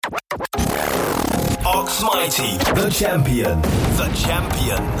Smitey, the champion. The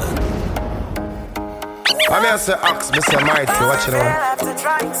champion. I'm here to ask Mr. Mighty, what you know?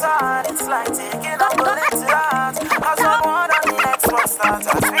 It's like taking a bullet to heart. As I want on the next one starts, I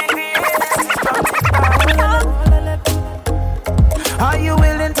are you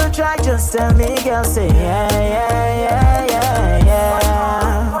willing to try? Just tell me, girl, say yeah, yeah, yeah, yeah,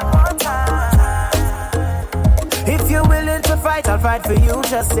 yeah. If you're willing to fight, I'll fight for you.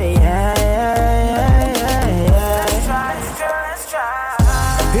 Just say yeah, yeah, yeah, yeah, yeah. Let's try.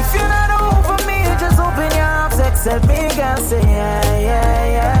 If you're not over me, just open your arms, accept me, girl, say yeah, yeah,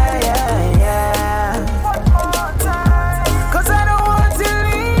 yeah, yeah, yeah. One more time. 'Cause I don't want to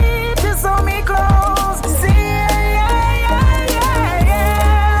leave, just hold me close. Say yeah, yeah, yeah, yeah,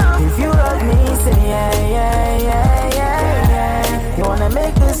 yeah. If you love me, say yeah, yeah, yeah, yeah, yeah. You wanna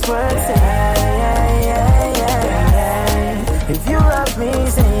make this work, say yeah, yeah, yeah, yeah, yeah. If you love me,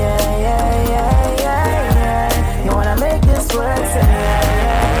 say yeah, yeah, yeah, yeah, yeah. You wanna make this work, say yeah,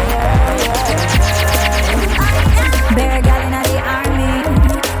 Bear girl inna the army.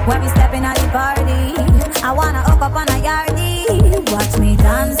 When we stepping at the party, I wanna hook up on a yardie. Watch me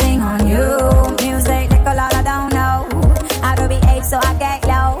dancing on you. Music like a lot I don't know. How to behave so I get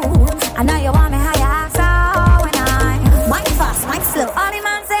low. I know you want me how you act so when I mind fast, mind slow. All the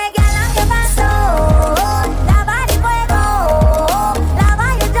man say, girl, I'm your fast slow. La body fuego, la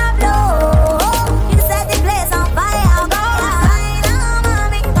body drop low. You set the place on fire, go.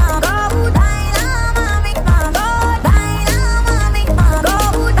 Dynamite, go. Dynamite, go. Dynamite, go.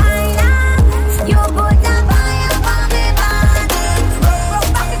 You put the fire on me body.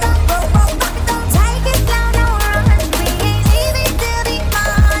 Back it up, take it slow, don't rush me. Leave it till the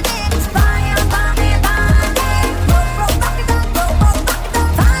morning. Fire on me body. Back it up,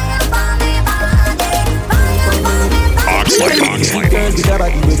 fire on me body. Fire on me body. Girl, with a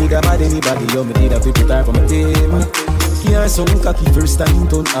body, with a bad anybody, you me need a people time for my team. Here some cocky first time,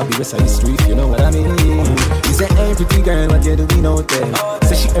 don't have the rest of the street, you know what I mean? You say, hey, pretty girl, what you doing out there?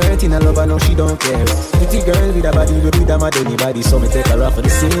 Say she hurting, I love her, no, she don't care. Pretty girl with a body, with a mad anybody, so me take her off for the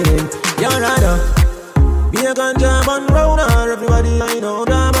scene. You're right, be a ganja man round her, everybody I know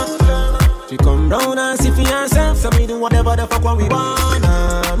drama. She come round and see for herself, so me do whatever the fuck what we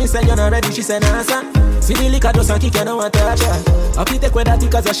wanna. Me say you're not ready, she say nah, sir. See the liquor just a kick, you know what touch her. I fit take with that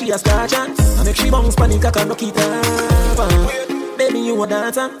cause she a star chance. I make she bounce panic, I can knock it up. Baby, you a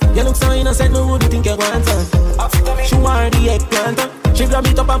dancer. You look so innocent, no would you think you want her? She want the eggplant. She grab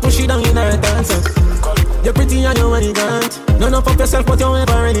it up and push it down in her dancer. You're pretty and you're elegant. None of yourself, but you're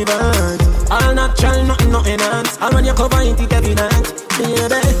ever relevant. All natural, nothing, not enhanced. All when you cover it, it's evident.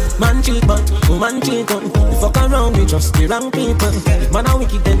 Baby, man cheat, but woman cheat on. You fuck around with just the wrong people. If man a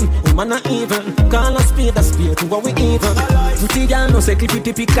wicked, then woman a evil. Call a spade to what we evil. Pretty girl, no say clip it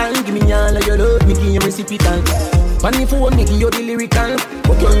typical. Give me all of your love, me give you reciprocal. Pan the phone, me give you the lyrical.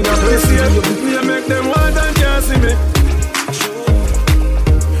 But you're in a person, me make them want and can't see me.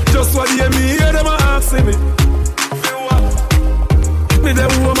 Just what you me hear them asking me. Me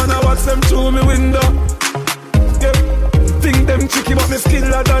them woman I watch them through me window. Yeah. Think them tricky but me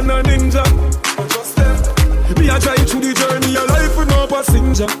skiller than a ninja. Just them. Me a drive through the journey of life with no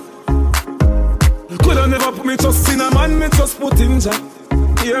passenger. Coulda never put me trust in a man, me just put in ja.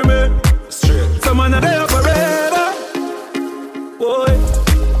 Hear me? Straight. Some man a there forever. Boy,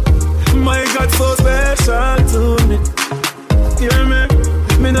 my God so special to me. Hear me?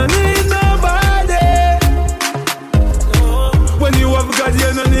 Me no need nobody. When you have God,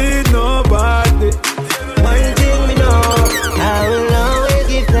 you no need nobody. One thing me know, I will always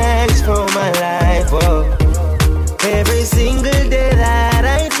give thanks for my life. Oh, every single day that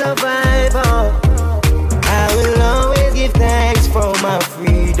I survive. Oh, I will always give thanks for my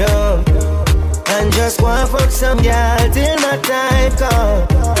freedom. And just want fuck some girl till my time come.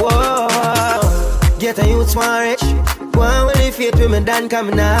 Whoa, get a youth one rich. One will if it with me done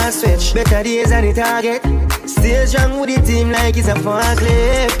come now switch. Better days than the target. Still strong with the team like it's a fun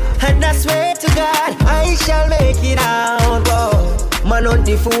clip. And I swear to God, I shall make it out. Whoa. Man on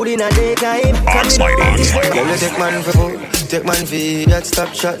the food in a daytime. On slide. Girl, take man for food. Take man for that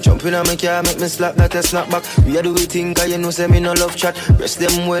stop shot. Jump in on my car, make me slap that a snap back. We a do we think, cause you know say me no love chat. Breast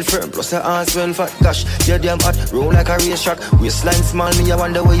them well firm, plus her ass well fat. Gosh, you're damn hot, roll like a race track. Waistline small, me I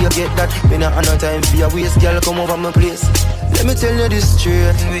wonder where you get that. Me not have no time for your waist, girl, come over my place. Let me tell you this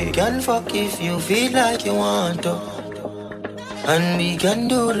straight. We can fuck if you feel like you want to. And we can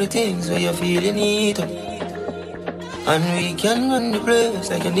do the things where you feel you need to. And we can run the place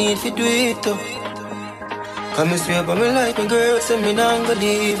like you need to do it too. Come and swear by me like my girl, say me not gonna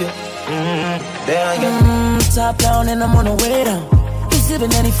leave you. There I go. Top down and I'm on the way down. You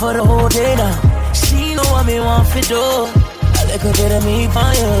sipping any for the whole day now. She know what me want to do. A little bit of me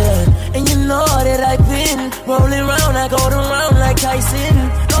fire. And you know that I've been rolling round, I go around like Tyson.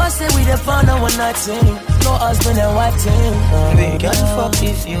 No, I say we the fun of one night thing. No husband and wife team. We can fuck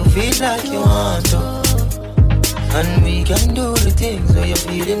if you feel like you want to. And we can do the things where you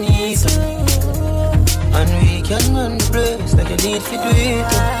feel the need to. And we can run the place like you need to do it.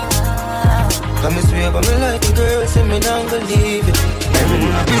 Come and swear by me like a girl, say me not gonna leave it.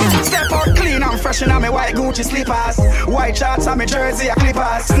 Step out clean and fresh in my white Gucci slippers. White shorts and my jersey a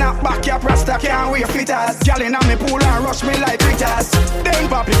clippers. Snap back your rasta can't wear fitters. Gyal inna me pool and rush me like critters. Then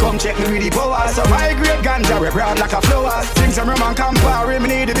papi come check me with the powers. So my great ganja we broad like a flowers. Things some rum and Campari, me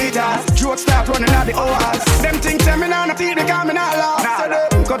need the bitters. Jokes start running at the hours. Them things tell me now not teeth because me not laugh. So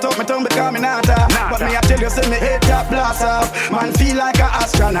them cut up my tongue because me not talk. But me I tell you say me head top blast off. Man feel like a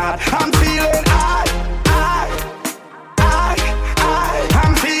astronaut. I'm feeling high.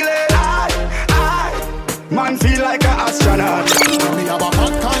 I'm feeling high. Man feel like an astronaut. Me have a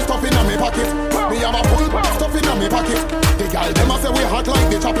hot kind stuff in my pocket. Me have a full stuff in my pocket. The girl them a say we hot like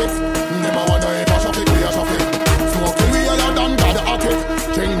the choppets. Never wonder if I shop it, we a shop it. Smoking we higher than God at it.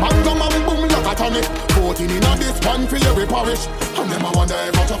 Drink magnum and boom like a tonic. Voting in a this one for every parish. And them a wonder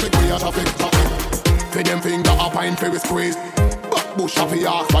if I shop it, we a shop it. For them finger up and for we squeeze. But bush up for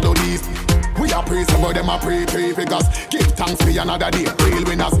your for the least. We are praise for them a pray three figures. Give thanks for another day, real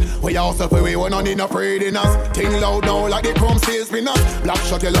winners. We also for we want in a afraid in us. Ting loud now like the chrome sales spinners. Black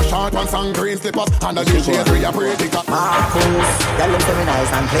shot yellow short ones and green slippers. Under the shades we are pray figures. Marcus, y'all them me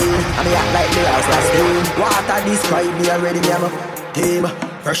nice and clean. And me act like the house was clean. Water describe me already, me am a team.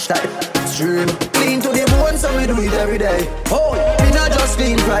 Fresh type, stream. Clean to the bone, so we do it every day. Oh, me not just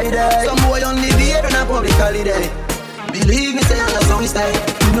clean Friday. Some boy only be here on a public holiday. Believe me, say I'm a song style.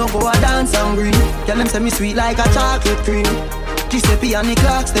 You know go a dance and green. Tell them say me sweet like a chocolate cream. Giuseppe and the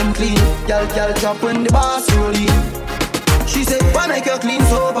clocks them clean. Y'all drop when the bass roll in. She say, why make you clean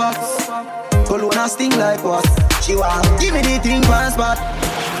so box? Cologne a sting like what? She want give me the thing pan spot.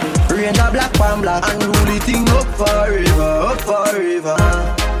 Range a black pan black. And rule the thing up forever, up forever.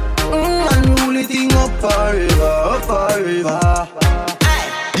 And rule the thing up forever, up forever.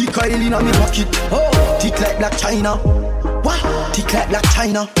 The coil in my pocket, oh, tick like Black China. What? Tick like Black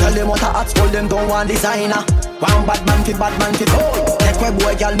China. Tell them what a hot hold them don't want designer. One bad man fi oh. Take my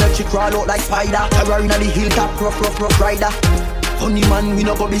boy girl make she crawl out like spider. Terror inna the hilltop, rough rider. Funny man we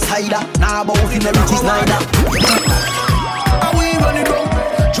no go beside her. Nah bout fi never is neither. How we running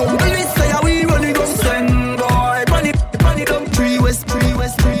down? Jungle is say how we running down. Send boy, panic down. 3 west.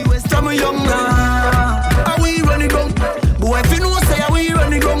 From a young man. How we running down? Boy if you know say how we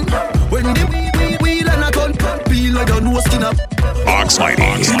running down. When the wheel and a gun, feel like a no skin up. Ox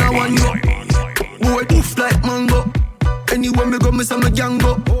Mighty. Boy, poof like mango. Anywhere me go, me say me gang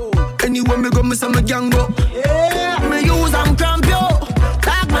go. Anywhere me go, me say me gang go. Yeah, me use and cramp yo.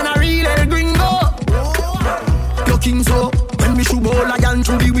 Tag man a real El Gringo. Yo king so, when me shoot ball again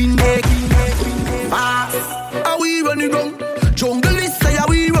through the window. Fast, how we running down? Jungle is say how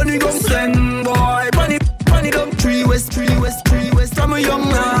we running down. Send boy, panic down. 3 west. From a young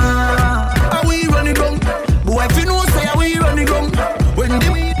man, how we running down? Boy, if you know say how we running down. When the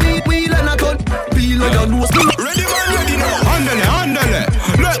wheel and a gun, feel like a no skin. Ready now. Handle.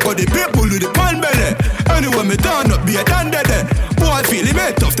 Let go the people with the pan belly. Anyway, me turn up, be a done dead. Boy, feel him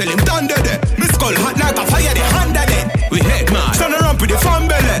head tough, tell him done dead. Me skull hot like a fire, the hand dead. We head man, stand around with the fan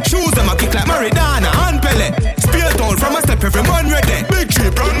belly. Shoes them a kick like Maradona and Pele. Spear tall from a step, every man ready. Big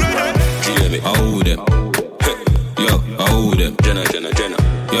trip, run ready. Hear me, hold them. Yo, hold them. Jenna.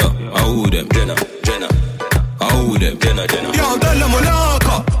 Yo, hold them. Jenna. Hold them. Jenna. Yo, tell them a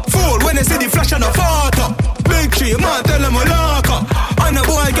locker. Fool when they see the flash and a photo. Big tree, man, tell them a locker. And a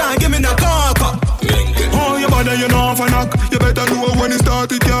boy can't give me no cocker. Oh, your body, you know for knock. You better know when it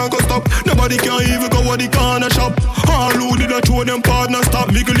start, it can't go stop. Nobody can even go to the corner shop. All who did not show them partner stop.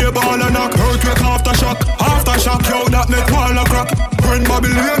 Miggle your ball and knock. Earthquake aftershock, yo, that make wall a crack. When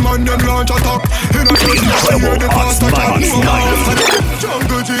Babylon man, them launch attack. In a church, you hear the pastor chat.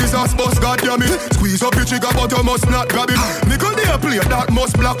 Jungle Jesus, boss, goddamn it. Squeeze up your trigger, but you must not grab it. Nigga, they play that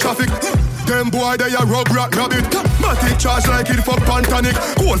must block traffic. Them boy, they a rub rat rabbit. Matic charge like it for Pantanic.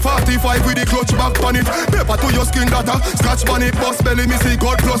 Cold 45 with the clutch back pan it. Paper to your skin data. Scratch pan it, bust belly, me see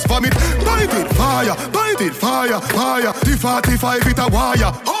God plus vomit. Bite it, fire. The 45 it a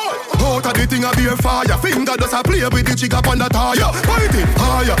wire. Out of the thing a be a fire. Finger does a play with the jig up on the tire. Bite it,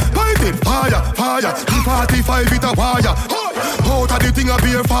 fire. The 45 it a wire. Out of the thing a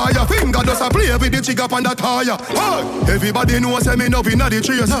beer fire. Finger does a play with the trigger on the tire. Hey, everybody knows me no inna the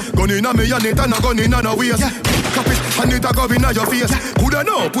trees. Gun inna me and it and a gun inna no waist. Cap it and it a go inna your face. Coulda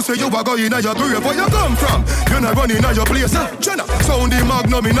know pussy you a go inna your grave. Where you come from? You not run inna your place. Jenna, sound the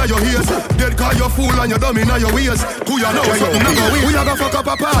magnum inna your ears. Dead car you fool and you dumb inna your ways. Who you know something a go weird. We a go fuck up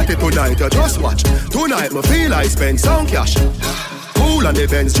a party tonight. You just watch. Tonight me feel I spend some cash. Cool and the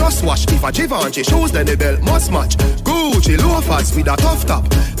Benz just wash. If a Givenchy shoes then the belt must match. Gucci loafers with a tough top.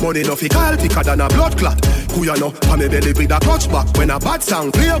 Money no fi call thicker than a blood clot. Who you know? Pa me belly with a clutch back. When a bad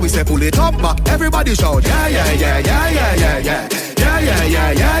sound clear we say pull it up back. Everybody shout yeah yeah yeah yeah yeah yeah yeah. Yeah yeah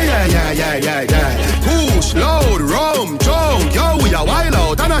yeah yeah yeah yeah yeah yeah yeah. Push loud rum jump. Yo we a wild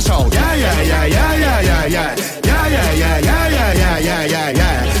out and a shout. Yeah yeah yeah yeah yeah yeah yeah. Yeah yeah yeah yeah yeah yeah yeah yeah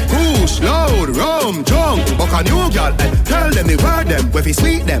yeah. Push loud rum jump. Buck a new girl and tell them the word them. Where fi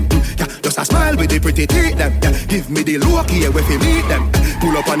sweet them, yeah, just a smile with the pretty teeth them, yeah. Give me the look here where fi meet them,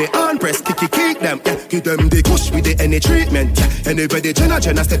 pull up on the hand press, kick them, yeah. Give them the kush with the any treatment, yeah. Anybody Jenna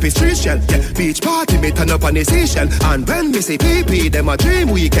step is street shell, yeah. Beach party me turn up on the station, and when me say PP, them a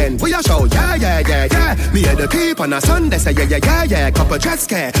dream weekend. We a show, yeah yeah yeah yeah. Me and the peep on a Sunday say yeah yeah yeah yeah. Couple jet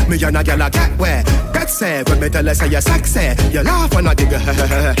scare, me and a gyal a get where. Get say when me tell her say you sexy, you laugh and a dig.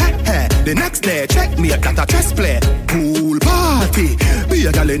 The next day check me at that a chess play, pool party. Be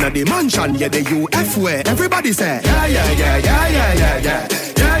a gal inna the mansion, yeah, the UF way. Everybody say, yeah, yeah, yeah, yeah, yeah, yeah, yeah.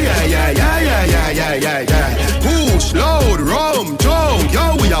 Yeah, yeah, yeah, yeah, yeah, yeah, yeah, yeah, yeah. Push, load, rum, jump.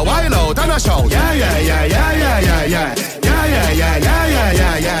 Yo, we a wild out and a shout. Yeah, yeah, yeah, yeah, yeah, yeah, yeah. Yeah, yeah, yeah, yeah, yeah,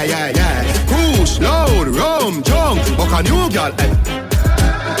 yeah, yeah, yeah, yeah. Push, load, rum, jump. Buck a new gal,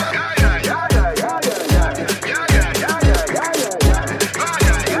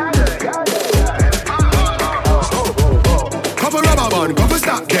 Couple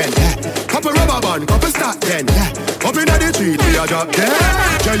start then, yeah. Couple rubber band, couple start then, yeah. Up inna the street, we a drop dead.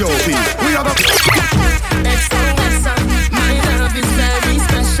 J.O.P. we a go. XOXO, my love is very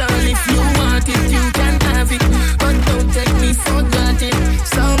special. If you want it, you can have it, but don't take me for granted.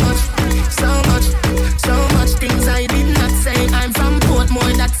 So much things I did not say. I'm from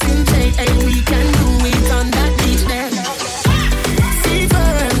Portmore, that's in J.A. We can do it on that beach there.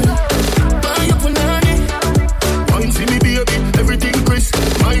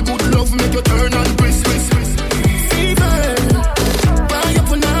 My good love make you turn and twist. Fever, buy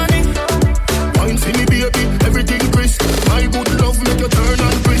up on honey. Wine see me baby, everything crisp. My good love make you turn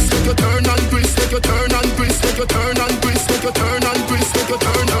and twist. Make you turn and twist. Make you turn and twist. Make you turn and twist. Make you turn and twist. Make you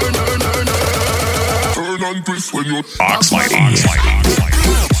turn and twist when you Ox Lady.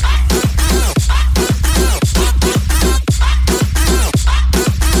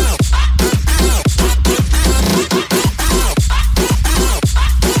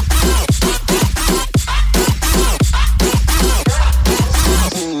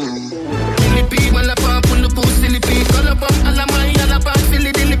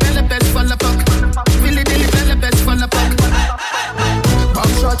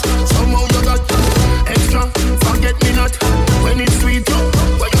 Somehow you got extra, forget me not. When it's sweet,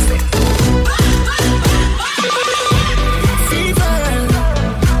 what you say? Fever,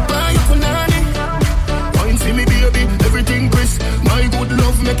 buy up punani. Wine see me baby, everything crisp. My good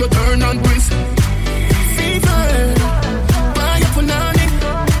love make you turn and twist. Fever, buy up punani.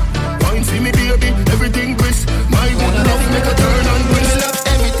 Wine see me baby, everything crisp. My good love make you turn and twist. Love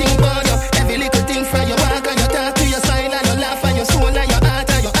everything about you, every little thing from your walk and your talk to your smile and your laugh and your soul and your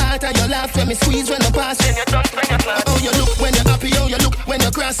heart and your laugh when me squeeze when you pass. When you done, when you clap. How you look when you're happy, how you look when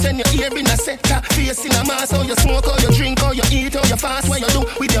you cross, and your ear in a set, face in a mask. How you smoke, how you drink, how you eat, how you fast. What you do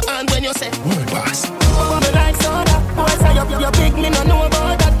with your hand when you say word pass. Bubble like soda, boy say you big, me no know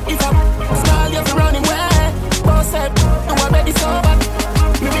about that. If I smile, you're running away. Boss said you already sober.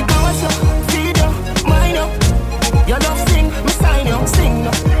 Me be close you, feed you, mind you. You love sing, me sign you, sing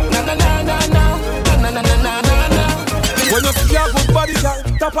no. Na na na na na, na na na na na na. When you see a good body, girl,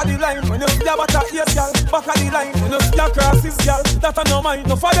 top of the line. When you see a butter ears, girl, back of the line. When you see a crosses, girl, that a no mind.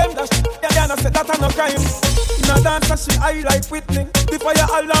 No for them, that yeah, no say that a no crime. In a dance, she high like Whitney. The fire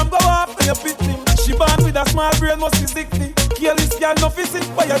alarm go off when you pit him. She born with a small brain, must be 60. Careless girl, no visit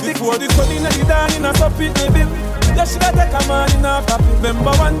for your dick. Before the sun in the dawn, in a sub pit, bill. You shoulda take a man in a happy.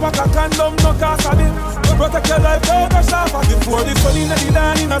 Remember one pack of condom, no cost a bill. Protect your life, don't rush off. Before the sun in the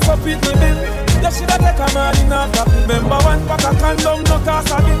dawn, in a sub pit, bill. You shoulda take a man in a happy. Remember one pack of condom, no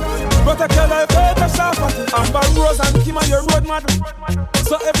cost a bill. Protect your life, don't rush off. Amber Rose and Kim are your road model.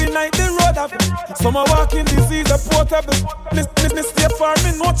 So every night the road have some are walking disease, a portable. Miss stay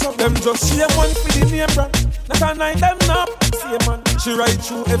farming, no trouble. Them just shame one for the name brand. Not a night them up. Same man, she ride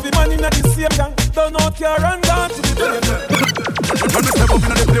through every man in the same gang. Don't know care and gone to the plane. When me step up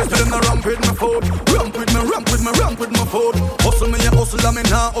in the place, tell them to ramp with my food. Ramp with my food. Hustle me a hustle and me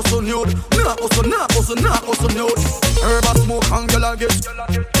nah hustle nude. Nah hustle nude. Herb a smoke and gyal a get.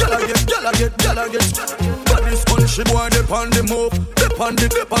 But this country boy dip on the move. Dip on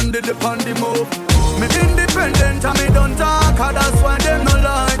the move. Me independent and me don't talk, and that's why them no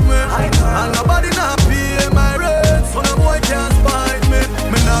like me. And nobody not pay my rent, so no boy can't spite me.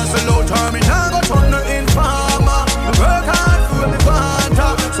 Me nah sell out or me nah go turn no informer. Me work hard for me panta,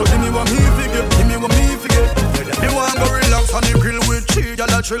 so give me what me figure. Me want go relax on the grill with cheese,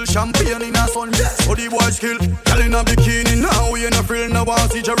 gyal a chill champagne in a sun. So the boys kill, gyal in a bikini now we in a frill. Now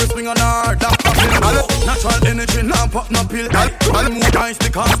want see Jerry swing on her. Natural energy, now pop no pill. All move ice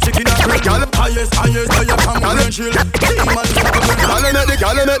because chicken and grill. Highest, I come and chill. Gyal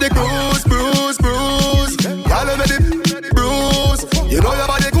make the bruise. Gyal make the bruise. You know your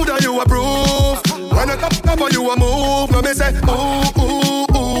body good and you approve. When I come for you a move, no me say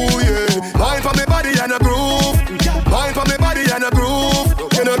ooh yeah. Mind for me body and a groove.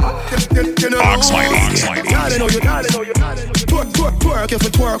 You know. Darling, know you. Twerk if you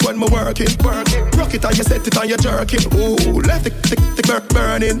twerk when me working. Rock it and you set it and you jerking. Ooh, left the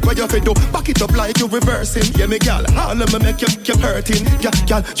burning. Where you fit to back it up like you reversing. Yeah, me gal, all of me make you hurting.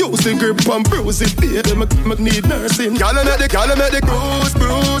 Gal, use the grip and bruise it. Baby, me need nursing. Gal, make the bruise.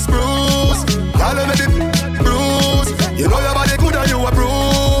 Gal, make the bruise. You know your body good and you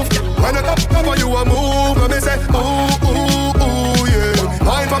approve. When I come for you a move, let me say ooh yeah.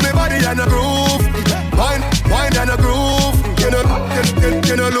 Mind for me body and a groove. Mind and a groove. You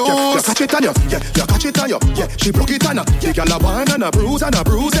know lose. You catch it on you, yeah. She broke it on you. You got a wine and a bruise it.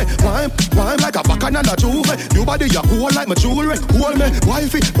 Wine like a back and a juve. Your body you hold like my jewelry. Hold me,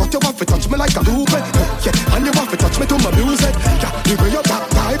 wifey, but you want to touch me like a dupe. Yeah, and you want to touch me to my music. Yeah, you bring your back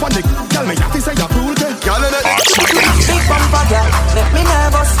type on the girl me have to say you're cruelty. Girl, big bumper girl, make me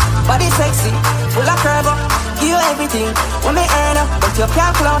nervous. Body sexy, full of curve. Give you everything when me earn up, but you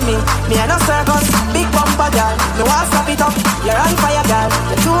can't clown me. Me and no circus. Big bumper girl, me want stop it up. You're on fire girl,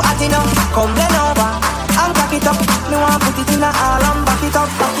 you're too hot enough. Come bend over and cock it up. Me want put it in a all and back it up.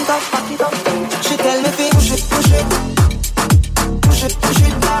 She tell me fi push it. She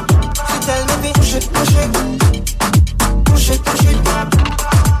tell me fi push it.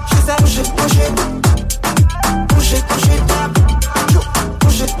 She said push it.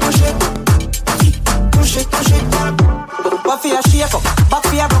 But for your shake up, back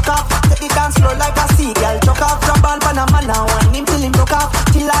for your broke up. Take the dance floor like a seagull. Chuck off, drop ball pan a man now. Wine him till him broke up.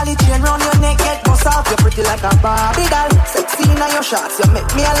 Till all the chain round your neck get bust off. You're pretty like a Barbie doll. Sexy in your shots, you make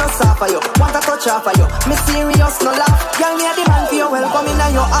me a love soft for you. Want a touch off for you, me serious no laugh. Girl, me a demand for you, welcome in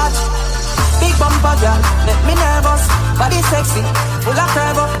your heart. Big bumper girl, make me nervous. Body sexy, full of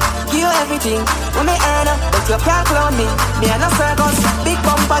curve. Give you everything when me earn up, but you can't clown me. Me and no circus. Big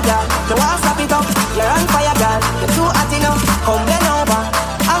bumper girl, you want stop it up. You're on fire girl, you're too hot enough. Come bend over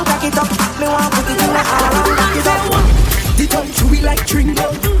and crack it up. Me want put it in the air and back it up. The tongue chewy like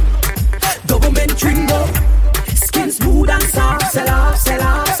Tringo, double men Tringo. Skin smooth and soft, sell off.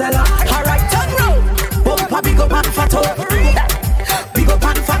 Alright, turn round. Bumper big up and fat up. Big up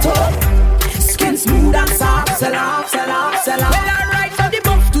and fat up. Skin smooth and soft, sell off. Well, alright, from the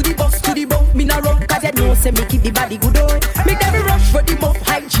buff to the bump, me no run, cause you know, say me keep the body good on. Me never rush for the buff,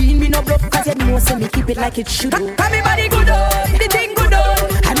 hygiene, me no bluff, cause you know, say me keep it like it should. Cause me body good on, the thing good on.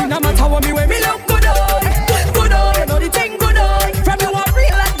 And no matter what me wear, me look good on. You know the thing good on. From you a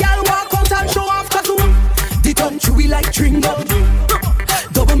real like girl, walk out and show off, cause the tongue chewy like Tringo,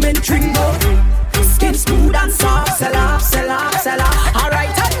 double men Tringo. Skin smooth and soft, sell off.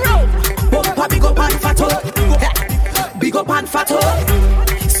 Alright, and round, bumper big up and fat up. Big up and fat up.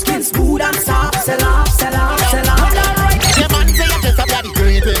 Skin smooth and soft, sell off. Your man say you just a bloody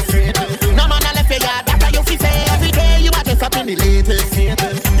greatest. No man a left your yard, that's how you feel say every day you are just up in the latest. Your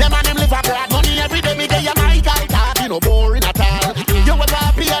man him live abroad, money every day, me day you my guy talk, you no boring at all. You was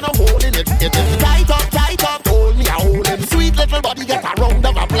happy and no holding it. Tight up, hold me, I hold him. Sweet little body get a round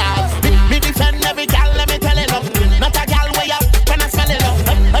of applause. Me defend every gal, let me tell it up. Not a gal way up, when I smell it up.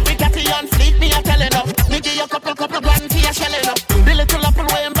 Every catty on sleep, me a tell it up. Me give you couple grand for your shelling up. The little apple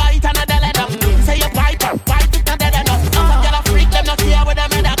way and bite and a dell it up. Say you bite it and dead enough. Some gal a freak, them not care where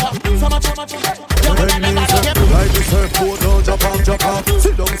them head a go. So much. Like the surfboard, don't jump off.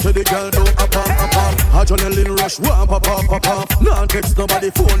 Sit down, say the girl don't up. Adrenaline rush, wham, pop. Nah text nobody,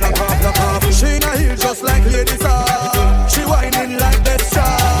 phone knock off. She in a heel just like ladies are. She whining like that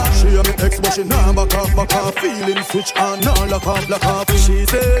star. She a me ex, but she nah back off. Feeling switch on, nah lock off. She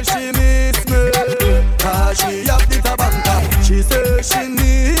say she miss me, cause she have the tabanka. She say she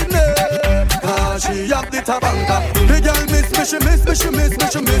need me, cause she have the tabanka. The girl miss me, she miss me, she miss me,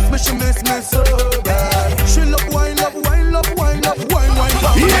 she miss me, she miss me so bad. She love wine, love wine, love wine, love wine, wine.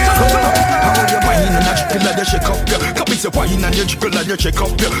 Yeah, how you wine and you jiggle and you shake up, yeah. Come is wine and you jiggle and you shake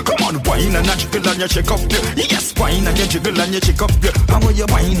up, yeah. Come on, wine and you jiggle and you shake up, yeah. Yes, wine and you jiggle and you shake up, yeah. How you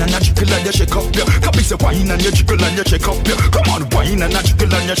wine and you jiggle and you shake up, yeah. Come is wine and you jiggle and you shake up, yeah. Come on, wine and you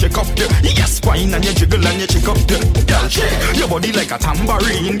jiggle and you shake up, yeah. Yes, wine and you jiggle and you shake up, yeah. Girl, shake your body like a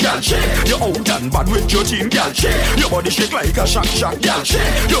tambourine, girl, shake. You're out and bad with your team, girl, shake. Your body shake like a shock, girl,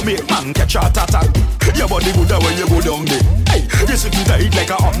 shake. You make man catch a attack. Your body good when you go down there. Hey, this is tight like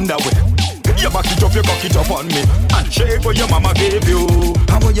a underwear. You back it up, you cock it up on me. And shake what your mama gave you.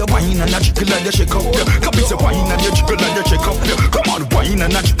 How are you wine and you jiggle and you shake up, yeah. Come it's a wine and you jiggle and you shake up, yeah. Come on, wine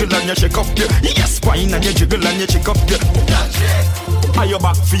and you jiggle and you shake up, yeah. Yes, wine and you jiggle and you shake up, yeah. Are you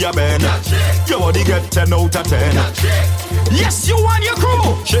back for your man? Your body get 10 out of 10. Yes, you and your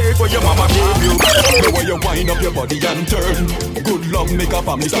crew. Shake what your mama gave you. The way you wind up your body and turn. Good love make a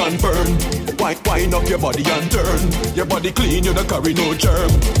family stand firm. Wind up your body and turn. Your body clean, you don't carry no germ.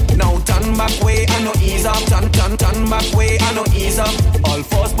 Now turn back way and no ease up. Turn back way and no ease up. All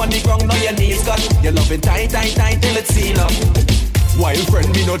fours on the ground, now your knees cut. You love it tight till it's seal up. Wild friend,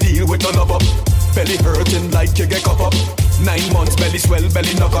 me no deal with none of up. Belly hurting like you get cup up. 9 months, belly swell,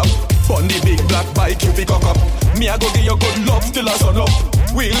 belly knock up. On the big black bike, you pick cock up. Me I go give you good love till I sun up.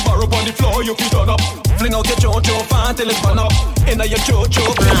 Wheelbarrow on the floor, you fit on up. Fling out your cho-cho fan till it's burn up. Inna your cho-cho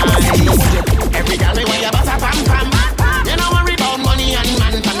every girl me want you bust a pam-pam. You know worry about money and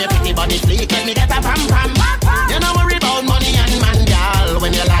man. From your pretty body fleek, let me get a pam-pam. You know worry about money and man, girl.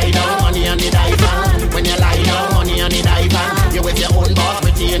 When you lie down, money on the divan. When you lie down, money on the divan. You with your own boss,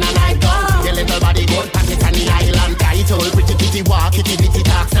 pretty in a nightgown. Your little body good, pocket on the island. Title, pretty kitty walk, kitty bitty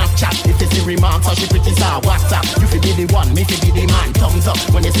talk, Snapchat. If you see remarks, how she pretty star, WhatsApp. You fi be the one, me fi be the man. Thumbs up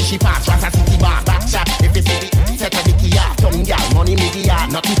when you see she pass, Rasta City bar, back shot. If you see the set of the key off, tongue gal, money me the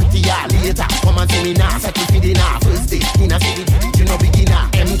yard, nothing pretty yard. Later, come and see me now, set me for dinner. First day, in a city, you know beginner.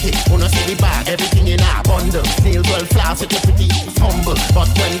 MK, wanna see the bag, everything in a bundle. Snail 12 flowers, with your pretty humble. But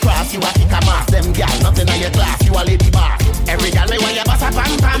when cross, you a kick a mask. Them gal, nothing on your class, you a lady bar. Every gal, me want you bust a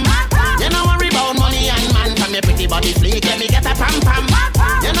pam pam. You know worry about money and man. From your pretty body fleek, let me get a pam pam.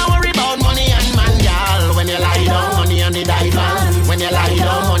 You know worry about money and man, gal. When you lie down, money on the divan. When you lie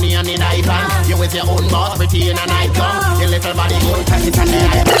down, money on the divan. You with your own boss, pretty in a nightgown. Your little body good, touch it on the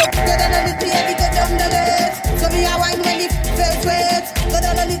eye. Go down on the baby, go down the list. So me a wine when it feels sweet. Go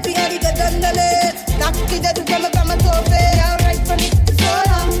down on the baby, go down the list. Knock it down to come a toffee. Alright for it so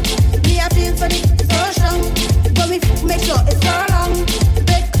long. Me a feel for it so strong. But me make sure it's so long.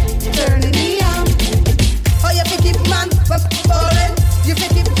 Big turning me on. Oh, you fit it man, we're falling. You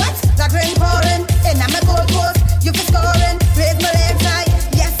fit it what? Like rain pouring. And I'm a goal post. You fit scoring. Raise my legs high.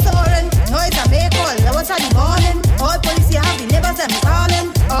 Yes, soaring. Noise I make all. I was at the morning. All police you have the neighbors and calling.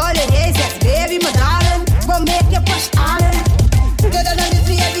 All the days, yes, baby, my darling. But make you push all in. Go down on the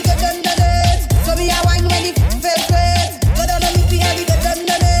baby, go down the list. So me a wine when it feels sweet. Go down on the baby, go down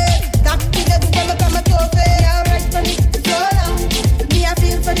the list. That thing that you come a toffee. Alright for me, so long. Me a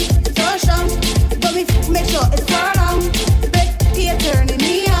feel for it, so strong. But me make sure it's so long. Big tear turning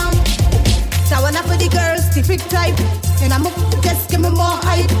me on. So when I for the girls, the quick type. And I'm up, just give me more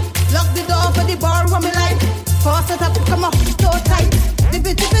hype. Lock the door for the bar where me like. Force it up, come on, so tight. The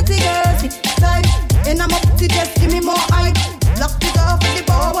pretty girls, the type. And I'm up to just give me more hype. Lock the door for the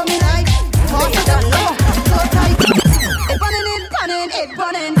bar where me like. Force it up, come on, so tight. It's running, it's running, it's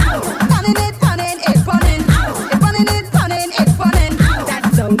running. Running, it's running, it's running. It's running, it's running, it's running. That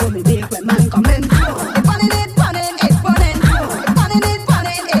song will be big when man come in. It's running, it's running, it's running. It's running, it's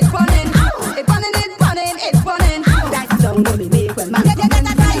running, it's running. It's running, it's running, it's running. That song will be big when man come in.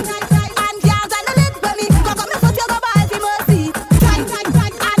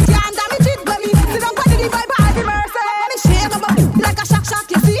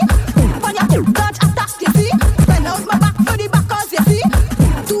 Touch attack, you see. Bend out my back for the backers, you see.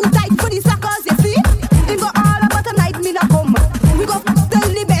 Too tight for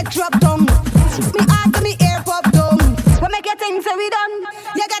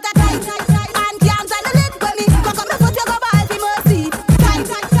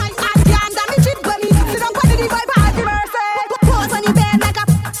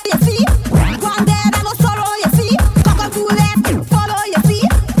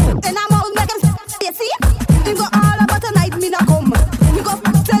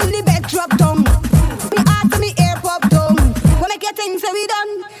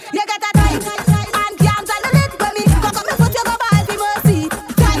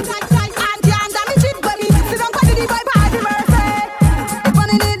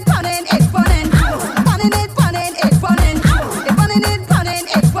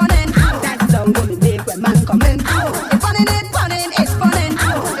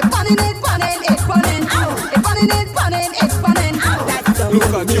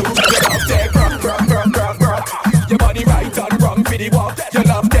You love take rock. Your body right and wrong for the walk. You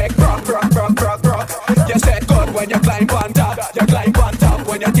love take rock. You said good when you climb on top. You climb on top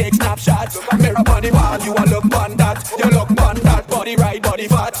when you take snapshots. Mirror on the wall, you a look on that. You look on that. Body right, body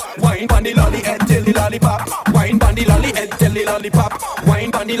fat. Wine on the lolly head till the lollipop. Wine on the lolly head till the lollipop.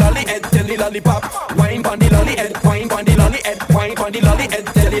 Wine on the lolly head till the lollipop. Wine on the lolly head. Wine on the lolly head. Wine on the lolly head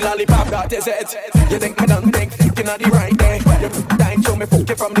till the lollipop. That is it. You think me don't think you can the right day. You time show me fuck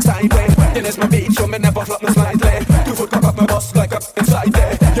you from the side way. Then it's my beat show me never flop no slightly. 2 foot come up my bus like a inside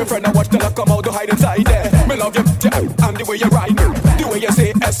there. Your friend I watch till I come out to hide inside there. Me love you and the way you ride me, the way you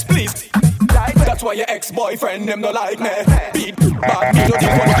say yes please. That's why your ex-boyfriend them no like me. Beat bad me don't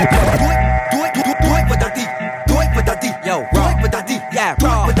even like me. Do it for the D. Do it for the D. Yo, do it for the D. Yeah, do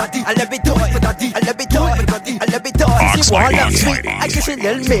it for the D. I love it, do it for the D. I love it, do it for the D. I love it, do it. She want love sweet. I just a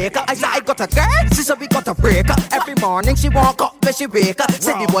little maker. I said I got a girl. She said we got a breaker. Every morning she walk up when she wake up.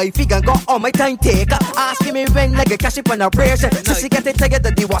 Said the wifey can go all my time taker. Asking me when like a cash up on a pressure. So she get it tired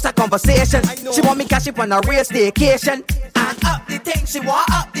that the was a conversation. She want me cash up on a real staycation. And up the thing, she want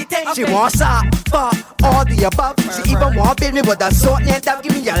up the thing. She want sock, fuck, all the above. She even want build me with a sword and that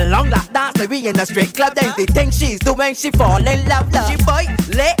give me a long lap dance like we in a straight club. Then the thing she's doing, she fall in love. She bite,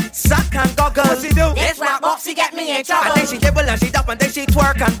 lit, suck and goggle. What she do? This rap box, she get me in trouble. And then she dribble and she dump and then she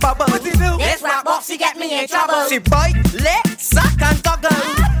twerk and bubble. What she do? This rap box, she get me in trouble. She bite, lit, suck and goggle.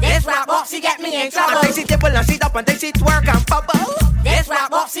 This rap box, she get me in trouble. And then she dribble and she dump and then she twerk and bubble. This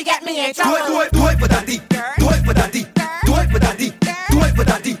rap box, she get me in trouble. Do it for that D. Do it for that D. Do it for that D. Do it for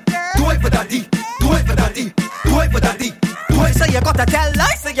that D. Do it for that D. Do it for that D. Do it for that D. So you gotta tell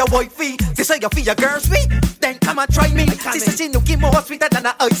lies, say your wifey. She say you feel your girl sweet. Then come and try me. She say she no give more sweeter than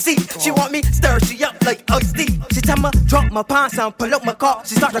a icy. She want me stir she up like iced tea. She tell me drop my pants and pull up my car.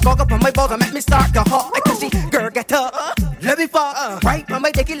 She start to gog up on my balls and make me start to hot. I can see girl get up, let me fuck. Right on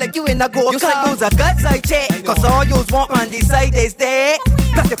my dick like you in a go. You say you's a good side chick, cause all you's want on the side is there.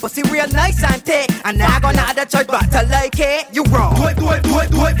 Got the pussy real nice and thick, and I gonna have the choice but to like it. You wrong. Do it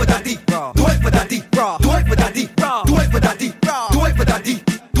for that D. Do it for that D. Do it for that D. Do it for that D. Do it for that D.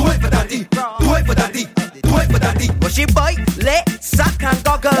 Do it for that D. Do it for that D. Do it for that D. Well she bite, lit, suck and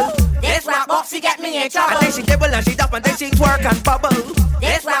goggle. This rap box, she get me in trouble. And then she dribble and she dump and then she twerk and bubble.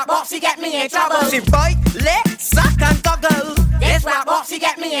 This rap box, she get me in trouble. She bite, lit, suck and goggle. This rap box, she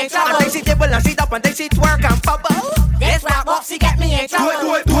get me in trouble. And then she dribble and she dump and then she twerk and bubble. This rap box, she get me in trouble.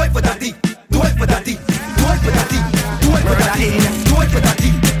 Do it for that D. Do it for that D. Do it for that D. Do it for that D. Do it for that D.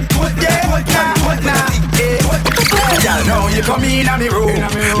 Do it for that D. Y'all know you come in on me room.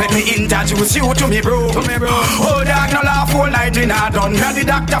 Let me introduce you to me bro. Oh dog, no laugh all night in a done. Now the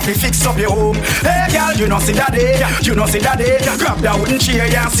doctor fi fix up your home. Hey girl, you know see that day. You know see that day. Grab that wooden chair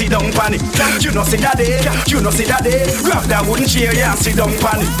and sit down pan it. You know see that day. You know see that day. Grab that wooden chair and sit down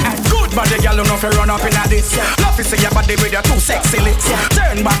pan it. Good body girl, you know fi run up in a this. Love fi see your body with your two sexy lips.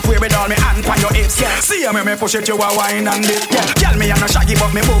 Turn back way with all me hand on your hips. See me push it, you a wine and dip. Girl me a no shaggy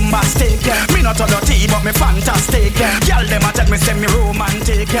but me bombastic. Me not all dirty but me fantastic. Girl them a tell me say me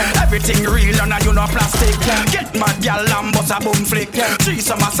romantic. Everything real and you no plastic. Get mad girl and bust a boom flick. Three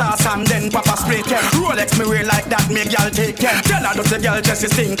summer sauce and then pop a split. Rolex me wear like that me girl take. Tell her the girl just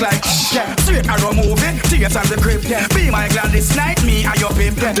stink like straight arrow movie. Tears and the grip. Be my glad this night me and your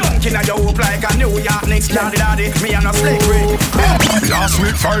pimp. Dunking at your hoop like a New York Knicks. Daddy me and a slick rig. Last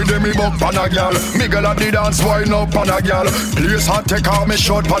week Friday me buck pan a girl. Me girl at the dance wine up pan a girl. Place hot take off me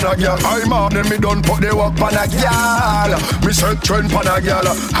short pan a girl. I'm on me done put the work pan a girl. Me send trend pan a girl.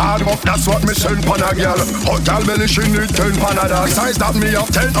 Hard work that's what me send pan a girl. Hotel belly she need 10 pan a dog. Size that me have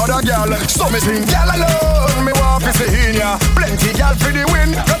 10 other girl. So me sing girl alone. Me want to see in ya. Plenty girl for the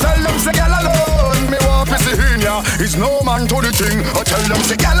win. I tell them say girl alone. Me want to see in ya. Is no man to the thing. I tell them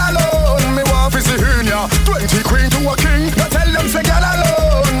say girl alone. Me want to see in ya. 20 queen to a king. I tell them say girl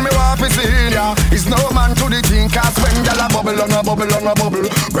alone. Me want to see in ya. Is no man to the thing. Cause when girl a bubble on a bubble on a bubble.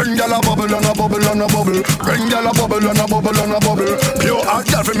 When girl a bubble on a bubble on a bubble. When girl a bubble on a bubble on a bubble. Pure hot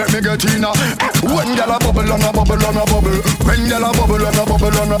girl fi make me get in ya. When girl a bubble on a bubble on a bubble. When girl a bubble on a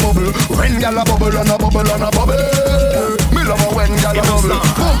bubble on a bubble. When girl a bubble on a bubble on a bubble. Me love her when girl a bubble.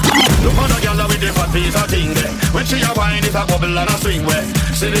 Look on the girl with the fat piece of thing there. When she a wine, it's a bubble and a swing way.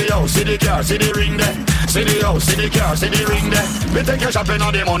 See the house, see the car, see the ring there. See the house, see the car, see the ring there. Me take your shopping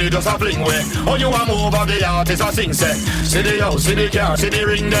on the money just a fling way. Oh, you a move of the artist a sing say. See the house, see the car, see the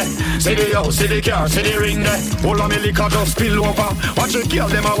ring there. See the house, see the car, see the ring there. All of me liquor just spill over. Watch the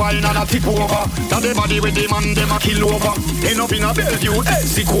girl them a wine and a tip over. That the body with the man them a kill over. End up in a Bellevue,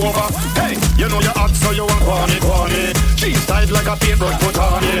 sick over. Hey, you know you're hot so you a corny. Cheese tight like a paintbrush put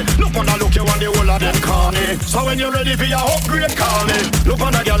on it. Look on the look you want the whole of them corny. So when you're ready for your upgrade, call me. Look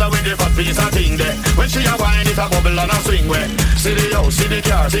on the girl with the fat piece of thing there. When she a wine it a bubble and a swing way. See the house, see the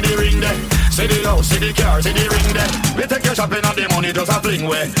car, see the ring there. See the house, see the car, see the ring there. We take your shopping and the money just a fling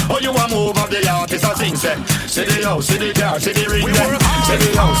way. Oh, you a move of the artist a sing say. See the house, see the car, see the ring there. See the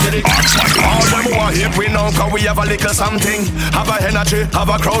house, see the car. All when we want hit we know cause we have a little something. Have a energy, have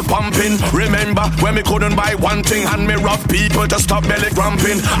a crowd pumping. Remember when me couldn't buy one thing and me rob people to stop belly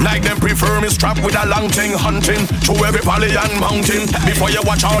cramping. Like them prefer me strapped with a long thing. Hunting through every valley and mountain. Before you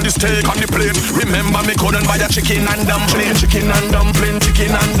watch all this steak on the plate, remember me couldn't buy a chicken and dumpling. Chicken and dumpling,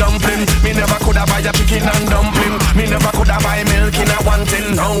 chicken and dumpling. Me never coulda buy a chicken and dumpling. Me never coulda buy milk in a one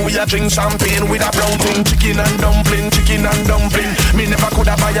tin. Now we a drink champagne with a brown thing. Chicken and dumpling, chicken and dumpling. Me never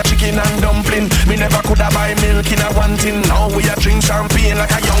coulda buy a chicken and dumpling. Me never coulda buy milk in a one tin. Now we a drink champagne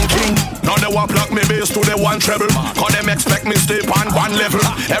like a young king. Now they want block me bass to the one treble. Cause them expect me stay on one level.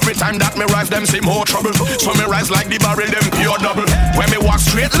 Every time that me rise them see more trouble. So me rise like the barrel them pure double. When me walk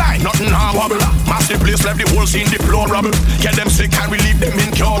straight line, nothing nah wobble. Massive place left the whole scene deplorable. Get them sick and we leave them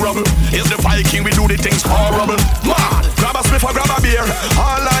incurable. Is the Viking we do the things horrible. Man, grab a spliff or grab a beer.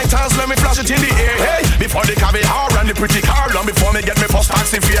 All lighters let me flash it in the air. Hey, before the caviar and the pretty car. Long before me get me first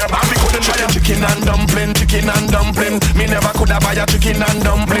taxi fare. Man, we couldn't try a chicken and dumpling. Chicken and dumpling. Me never coulda buy a chicken and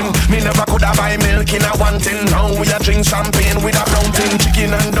dumpling. Me never coulda buy milk in a one tin. Now we a drink champagne with a brown tin.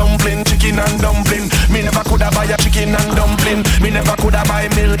 Chicken and dumpling. Chicken and dumpling. Me never coulda buy a chicken and dumpling. Me never coulda buy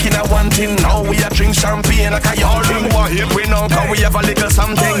milk in a one tin. Now we a drink champagne like a yarding. What hit we know cause we have a little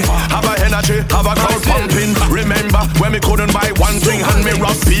something. Have a energy, have a crowd pumping. Remember when me couldn't buy one thing and me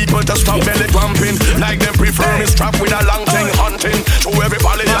rob people to stop belly cramping. Like them prefer me strapped with a long thing. Hunting through every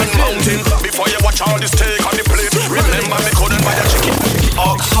valley and mountain. Before you watch all this steak on the plate, remember me couldn't buy a chicken.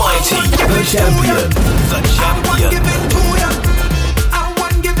 Oxmighty, the champion, the champion.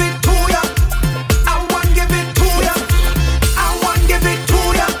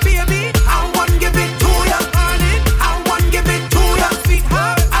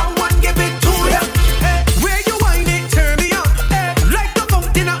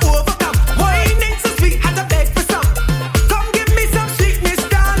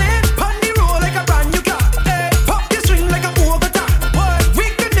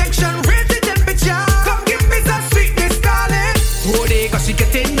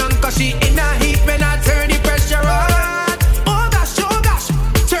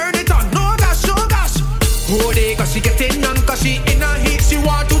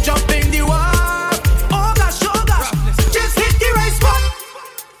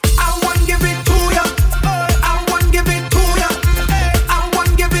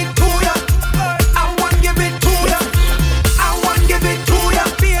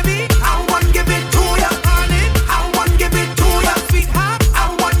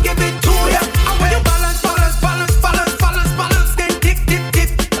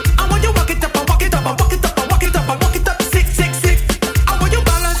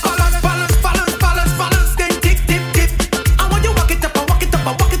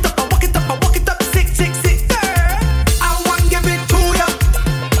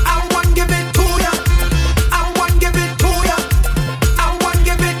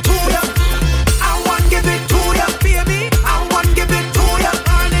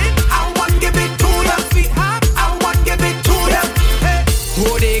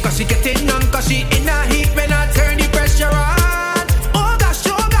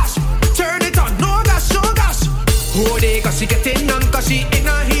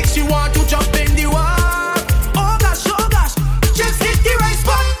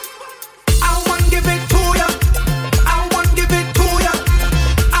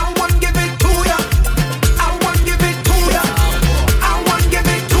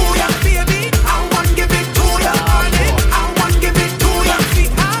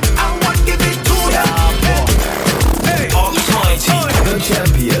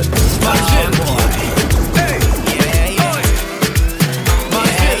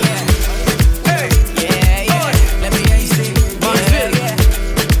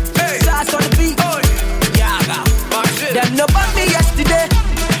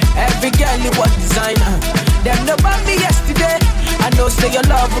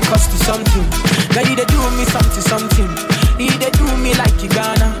 something. Now you they do me something. You they do me like you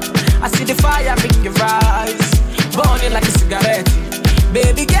gonna. I see the fire in your eyes, burning like a cigarette.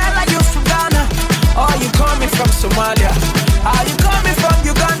 Baby girl, are you from Ghana? Or you coming from Somalia? Are you coming from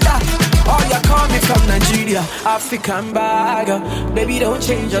Uganda? Or you coming from Nigeria? African bagger. Baby, don't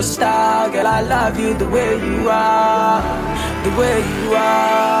change your style. Girl, I love you the way you are. The way you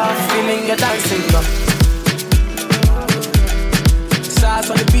are. Feeling your dancing, girl. Stars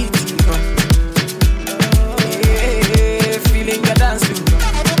on the beat, girl. Yeah, feeling your dancing, girl.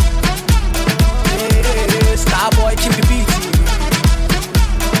 Yeah, Starboy, keep the beat.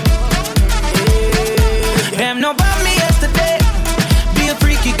 Them no about me yesterday. Be a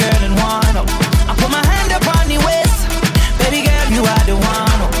freaky girl and wind up. I put my hand up on the waist. Baby girl, you are the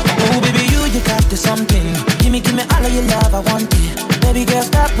one. Oh baby, you got the something. Give me all of your love, I want it. Baby girl,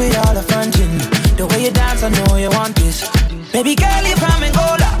 stop with all the fronting. The way you dance, I know you want this. Baby girl, you from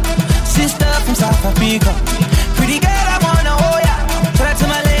Angola. Sister from South Africa. Pretty girl, I wanna hold ya. Talk to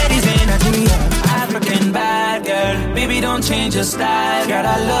my ladies in Nigeria. African bad girl. Baby, don't change your style. Girl,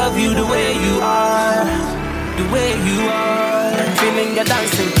 I love you the way you are. The way you are. Feeling your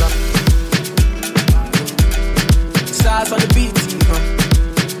dancing, girl. Stars on the beat, girl.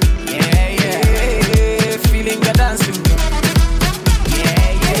 Yeah, yeah. Feeling your dancing, girl.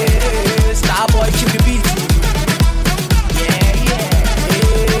 Yeah, yeah. Starboy, keep the beat. Yeah,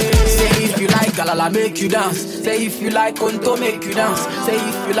 yeah. Say if you like Galala, make you dance. Say if you like Konto, make you dance. Say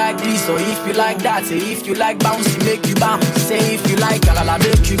if you like this or if you like that. Say if you like bouncy, make you bounce. Say if you like Galala,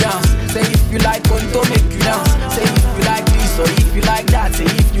 make you dance. Say if you like Konto, make you dance. Say if you like this or if you like that. Say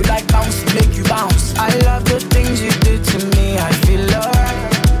if you like bouncy, make you bounce. I love the things you do to me, I feel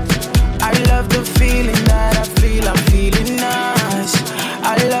alright. I love the feeling that I feel, I'm feeling nice.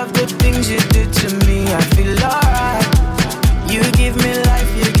 I love the things you do to me, I feel alright. You give me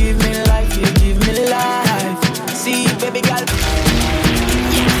life, you give me life, you give me life. See, baby girl.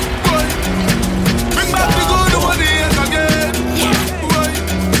 Bring back the good old days again.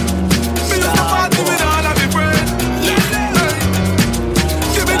 Me just a party with all of my friends.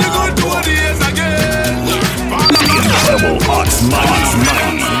 Give me the good old days again.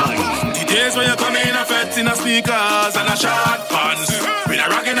 The days when you come in a fete in a sneakers and a short pants, with a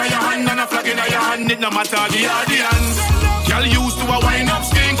rag in your hand and a flag in your hand, it no matter the audience. Girl used to a wind up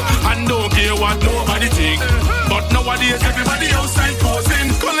skink and don't care what nobody think. But nowadays everybody outside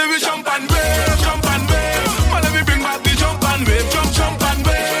posing. Call me champagne wave, champagne wave. Man, let me bring back the champagne wave, champagne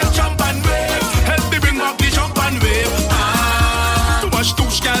wave, champagne wave. Help me bring back the champagne wave. Too much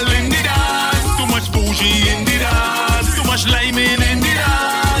touche girl in the dance, too much bougie in the dance, too much liming in the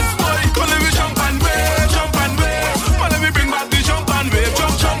dance. Boy, call me champagne wave, champagne wave. Man, let me bring back the champagne wave,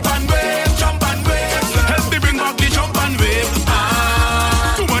 champagne wave, champagne wave. Help me bring back the champagne wave.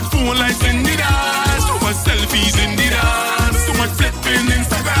 Too much phone lights in the dance, too much selfies in the dance, too much flipping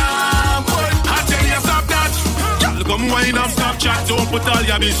Instagram. Boy, I tell you stop that. Girl, come wind up Snapchat, don't put all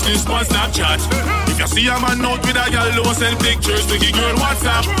your business on Snapchat. If you see a man out with a girl, don't send pictures to the girl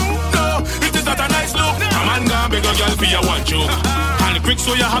WhatsApp. No, it is not a nice look. A man gonna beg a girl for your one joke. And quick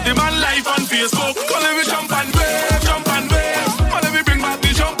so you have the man live on Facebook. Call me champagne wave, champagne wave. Man, let me bring back the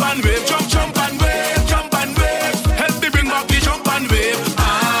champagne wave, champagne wave, champagne wave. Help me bring back the champagne wave.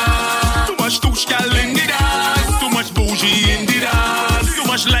 Too much touche girl in the dance, too much bougie in the dance, too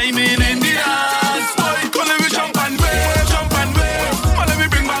much liming in the dance. Boy, call me champagne wave, champagne wave. Man, let me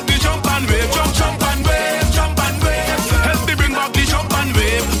bring back the champagne wave, champagne wave, champagne wave. Help me bring back the champagne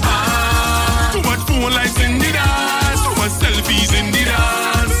wave. Too much phone lights in the dance, too much selfies in the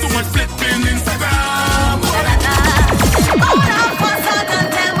dance, too much flipping Instagram.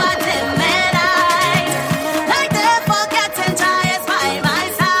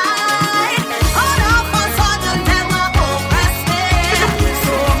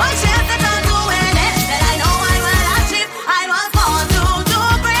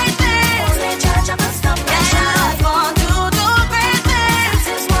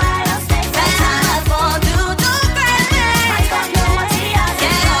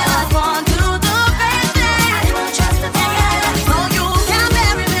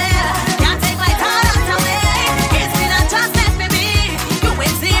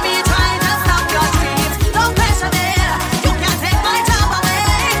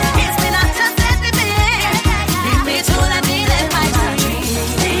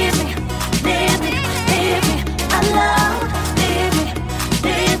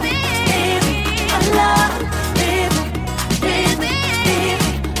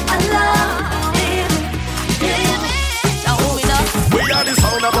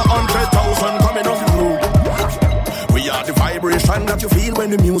 vibration that you feel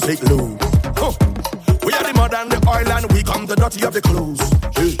when the music low. We are the mud and the oil and we come the dirty of the clothes.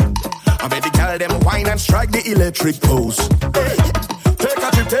 Hey. I bet the girl them wine and strike the electric pose. Hey, take a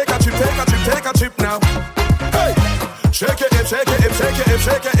trip, take a trip, take a trip, take a trip now. Hey, shake it, shake it, shake it,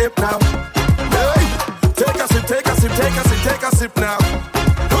 shake it, hip now. Hey, take a sip, take a sip, take a sip, take a sip now.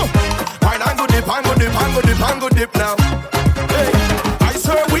 Wine and go dip, and go dip, and go dip, and go dip now. Hey, I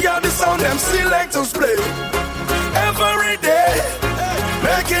swear we are the sound them selectors play every day,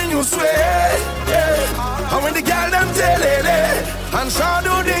 making you sway. Yeah. And when the girl them tell it, and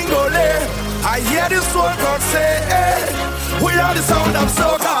shadow dingole, I hear this soul God say, hey, we are the sound of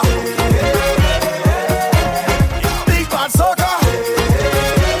soca. Big bad soca.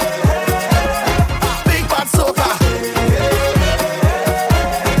 Big bad soca.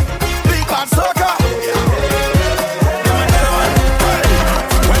 Big bad soca.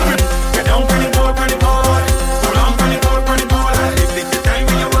 When we get down pretty boy, pull on pretty boy, if it's the time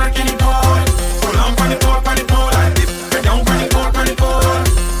when you're working it boy, pull on pretty boy, get down pretty boy,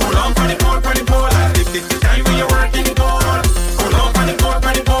 pull on pretty boy, if it's the time when you're working it boy, pull on pretty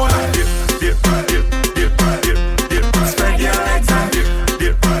boy, dip, spread your legs and dip,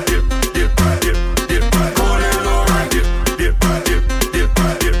 go a little lower and dip,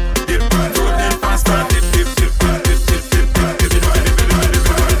 throw them faster, dip.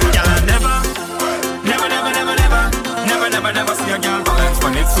 Girl, I never see a girl balance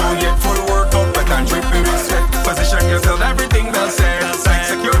when it's so yet full work up, but can't trip in respect. Position yourself, everything well said. Like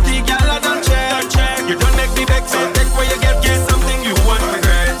security, girl, I don't check. You don't make me vex, so take where you get something you won't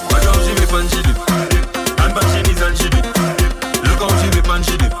regret. Watch how she whip and she dip, and back she knees and she dip. Look how she whip and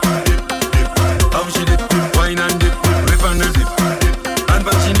she dip, how she dip, wine and dip, whip and dip, and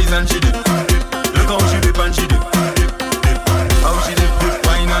back she knees and she dip. Look how she whip and she dip, how she dip,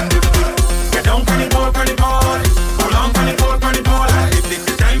 wine and dip. Get down pretty boy, pull on pretty boy, if it's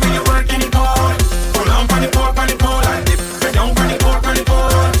the time when you're working it boy, pull on pretty boy, dip. Get down pretty boy,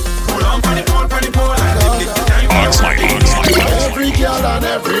 pull on pretty boy, if it's the time when you're working it boy. Every girl and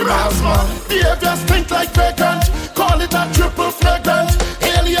every man's man behavior stink like vagrant. Call it a triple flagrant.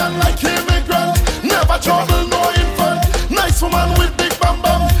 Alien like immigrant. Never trouble, no infant. Nice woman with big bam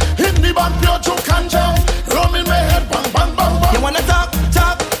bam. In the band, pure joke and jam. Rum in my head, bang bang bang bang. You wanna talk,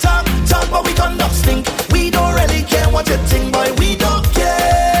 but we conduct stink. We don't really care what you think, boy. We don't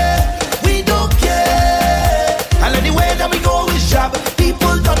care. And anyway that we go is job.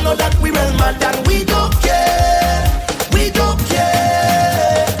 People don't know that we real mad and we don't care.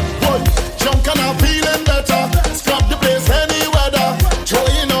 Boy, junk and I'm feeling better. Scrap the place any weather.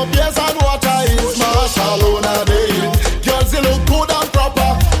 Throwing up beers and water is martial on a day. Girls, you look good and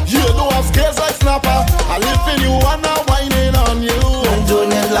proper. You do have scales like snapper. I live in you and I'm whining on you. I'm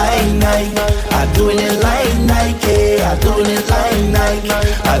doing it like Nike. I'm doing it like Nike. I'm doing it like Nike.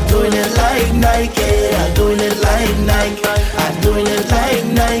 I'm doing it like Nike. I'm doing it like Nike. I'm doing it like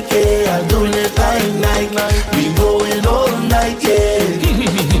Nike. I'm doing it like Nike. We going all night,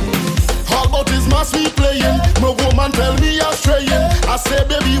 yeah. All about this mass we playing. My woman tell me I'm straying. I say,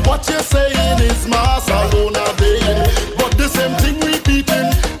 baby, what you saying is mass alone a day. But the same thing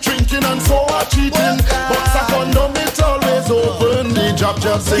repeating. Drinking and so are cheating. But second condom it always open. The job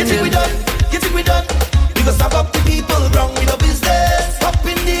just singing. You think we done? We go stop up the people wrong with no business. Up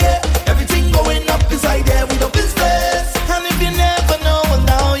in the air, everything going up inside there with no business. And if you never know, well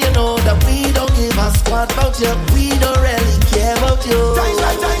now you know that we don't give a squat about you. We don't really care about you. Times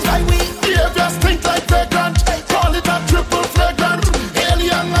like we behavior stink like vagrant. Call it a triple flagrant.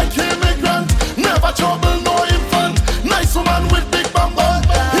 Alien like immigrant. Never trouble, no infant. Nice woman with big bam bam.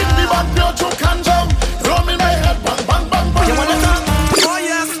 In the band, pure joke and jam. Rum in my head, bang bang bang bang. You wanna talk? Oh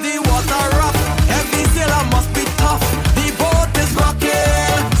yes, the water rough. Every sailor must be tough. The boat is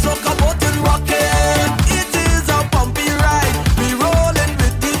rocking, soca boat is rocking. It is a bumpy ride. We rolling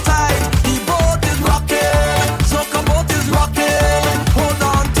with the tide. The boat is rocking, soca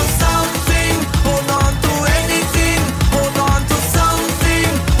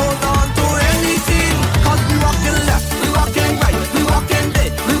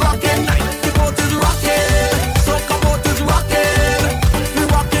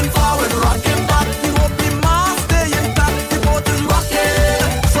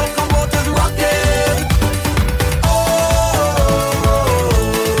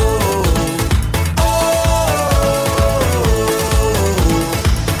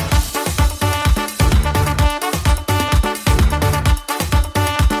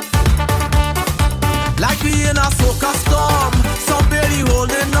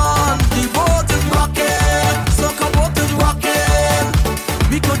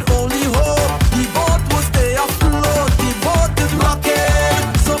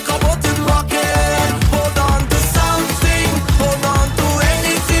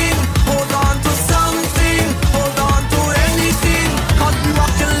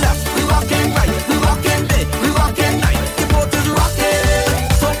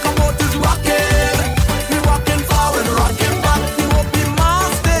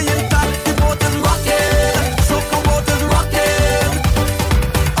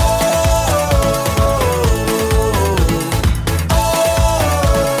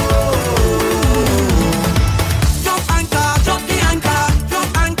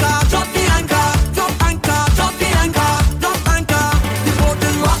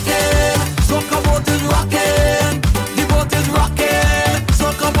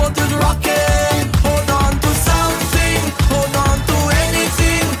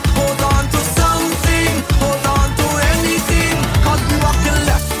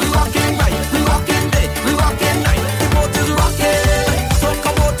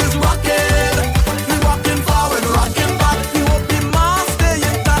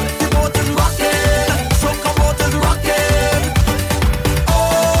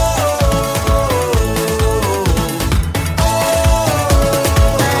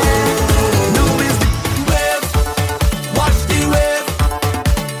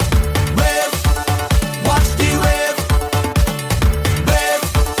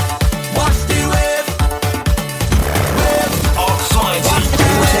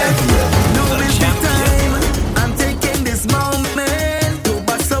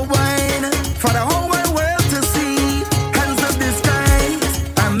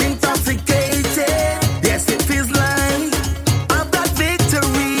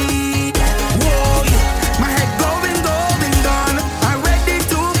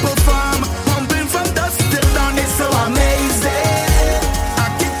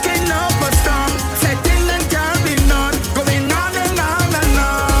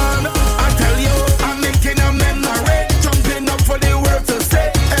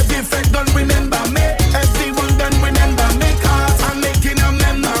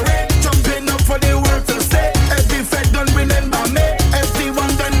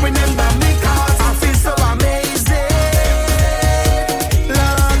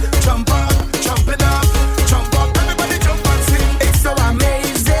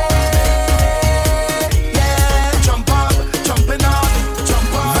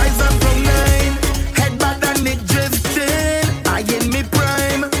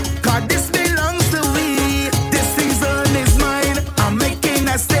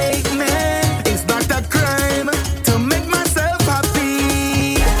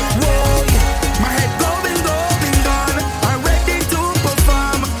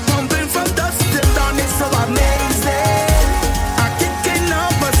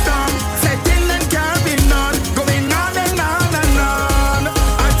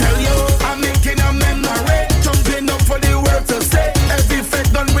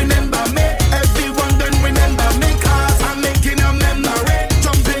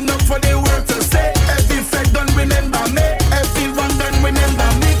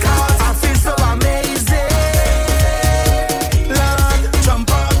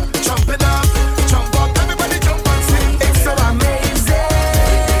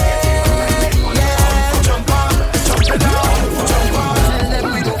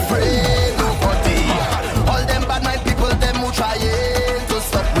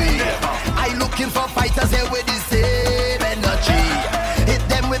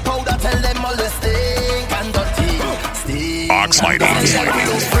Mighty.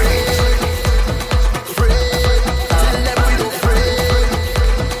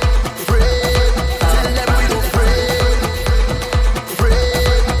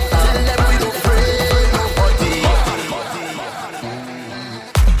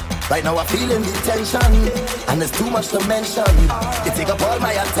 Right now I'm feeling the tension, and there's too much to mention. It take up all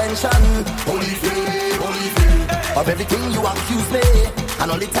my attention. Holy faith, of everything you accuse me,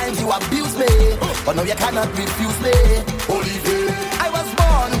 and all the times you abuse me, but now you cannot refuse me. Holy faith, I was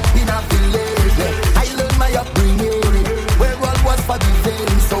born in a village. I learned my upbringing, where all was forgiven,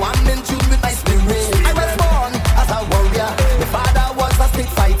 so I'm in tune with my spirit. I was born as a warrior. My father was a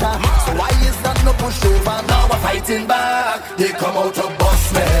stick fighter, so why is that no pushover? Now we're fighting back. They come out to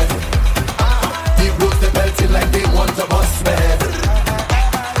bust me. They broke the belting like they want to bust me.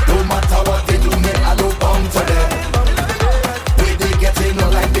 No matter what they do, me I don't bound to them. Way they get in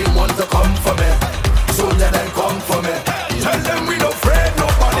like they want to come for me, so let them come for me. Tell them we don't afraid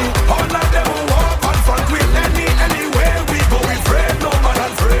nobody. All of them will walk on front with anywhere we go. We afraid no man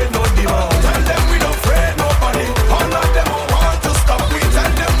and afraid no demon. Tell them we don't afraid nobody. All of them will want to stop. We tell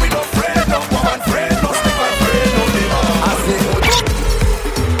them we don't afraid no woman, afraid no stick, afraid no demon. I say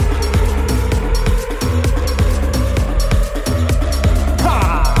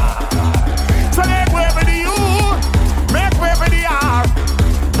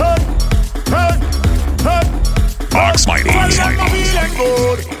Box Mighty. Feeling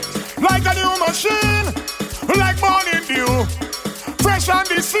good, like a new machine, like morning dew, fresh on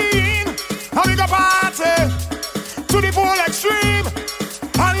the scene. Having a party to the full extreme,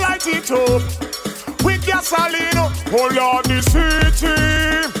 and light it up with gasoline. Oh Lord, the city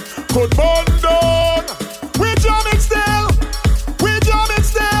could burn down. We jamming still, we jamming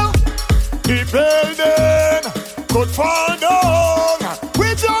still. The building could fall down.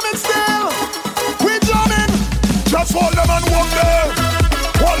 We jamming still, we jamming. Just hold them and walk them.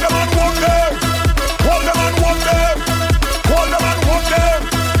 Hold them and walk them. Hold them and walk them. Hold them and walk them.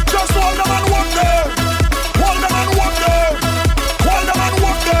 Just hold them and walk them. Hold them and walk them. Hold them and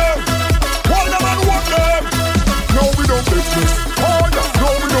walk them. Hold them and walk them. No, we don't business. Oh yeah, no,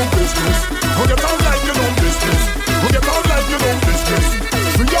 we don't business. Who get out like you don't business. Who get out like you don't business.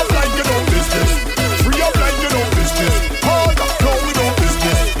 Free up like you don't business. Free up like you don't business. Oh yeah, no, we don't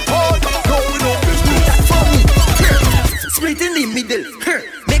business. Oh yeah, no, we don't business. Split in the middle,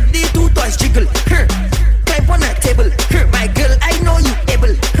 make the two toys jiggle, climb on a table, my girl, I know you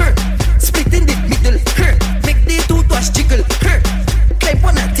able, split in the middle, make the two toys jiggle, climb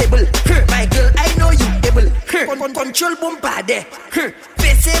on a table, my girl, I know you able, control bombade,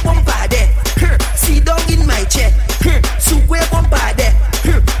 face bombade, sit down in my chair, sukwe bombade,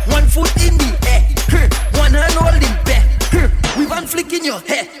 one foot in the air, one hand holding back, we one flick in your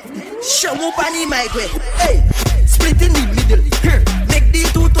hair, shamu pani my way, hey. Split in the middle, make the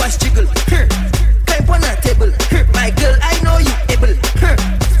two toys jiggle, climb on a table, my girl, I know you able,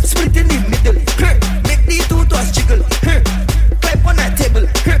 split in the middle, make the two toys jiggle, climb on a table,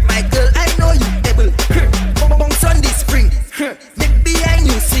 my girl, I know you able, bounce on the spring, make behind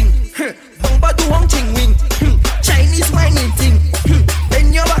you sing, bumba do Hong Ching Wing, Chinese whining thing,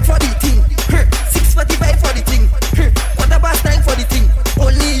 bend your back for the thing, 6:45 for the thing, quarter past 9 for the thing,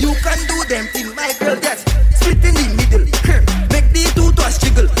 only you can do them thing, my girl, yes. Split in the middle, make the two toys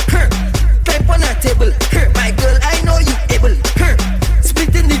jiggle, climb on a table, my girl, I know you able,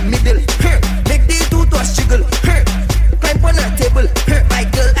 split in the middle, make the two toys jiggle, climb on a table, my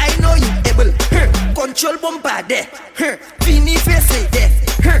girl, I know you able, control bombade, Vini face there,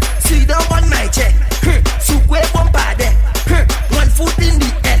 sit down on my chair, sukwe bombade, one foot in the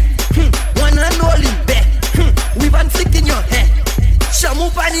air, one hand holding back, we one flick in your hair,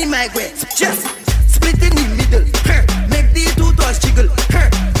 shamu pani my way, just split in the middle, make the two toys jiggle,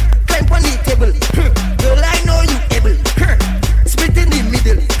 climb on the table, girl I know you able, split in the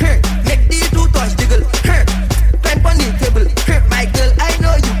middle, make the two toys jiggle, climb on the table, my girl I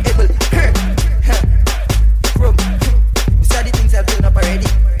know you able, from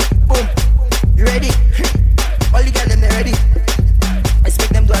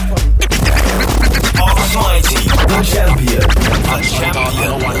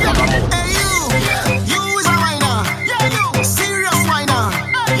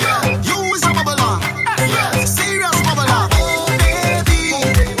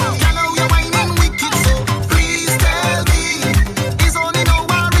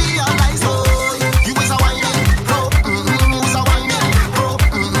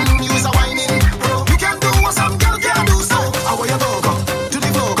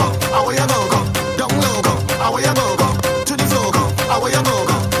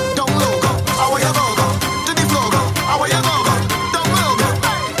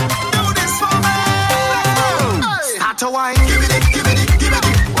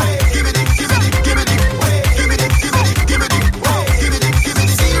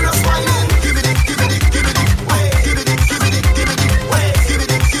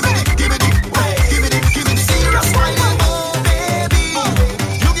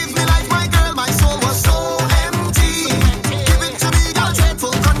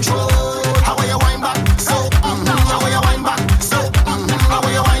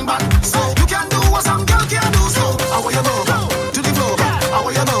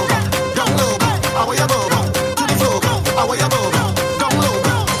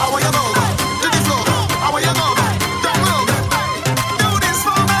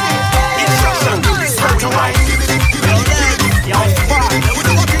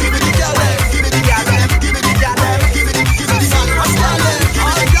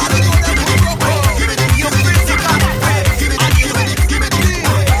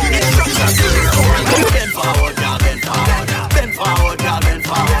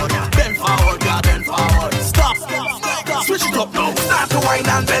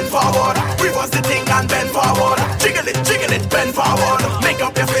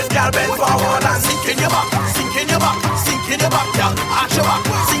girl, bend forward and sink in your back, sink in your back, sink in your back, girl. Arch your back,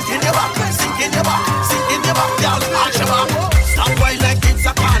 sink in your back, sink in your back, sink in your back, girl. Arch your back. Stop while like it's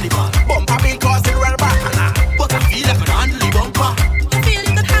a carnival. Bumper beat cause it well back and but I feel like I can handle the bumper. You feel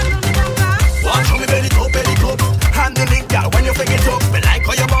you can handle the bumper? Watch how me belly top, handle it, girl. When you fling it up, me like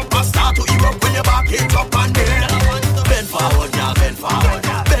how your bumper start to erupt when your back hits up and there. Bend forward, girl, bend forward,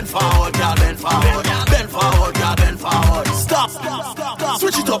 bend forward, girl, bend forward, bend forward, girl, bend forward. Stop.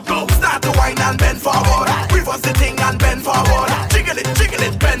 Switch it up now. Start to whine and bend forward. Reverse the thing and bend forward. Jiggle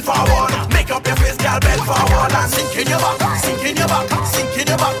it, bend forward. Make up your face, girl, bend forward and sink in your back, sink in your back, sink in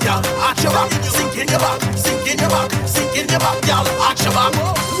your back, girl. Arch your back, sink in your back, sink in your back, sink in your back, girl. Arch your back.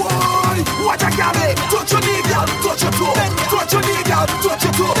 Why? Watch a girl, touch your knee, girl, touch your toe, touch your knee, girl, touch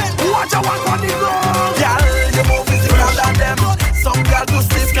your toe. Watch a one on the road, girl. You move physical than them. Some girl do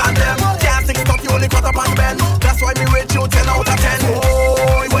stiff can them. Can't sing stop, you only cut up and bend. That's why me rate you 10 out of 10.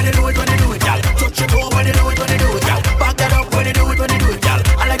 Oh, when you do it, girl. Touch your toe when you do it, girl. Back that up when you do it, girl.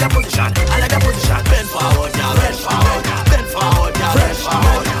 I like that position, Bend forward, girl, bend forward, bend forward, girl, bend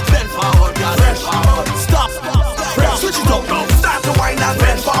forward, bend forward, girl, bend forward. Stop. Switch it up now. Start to whine and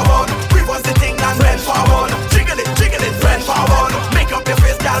bend forward. Reverse the thing and bend forward. Jiggle it, bend forward. Make up your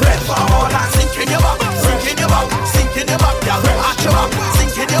face, girl, bend forward and sink in your back, sink in your back, sink in your back, girl. Arch your back,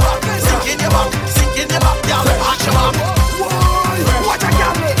 sink in your back, sink in your back, sink in your back, girl. Arch your back. Watch a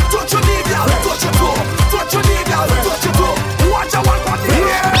girl, touch your knee, girl, touch your toe, touch your knee, girl, touch your toe. Watch a one on the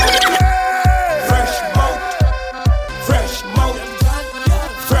fresh mouth, fresh mouth,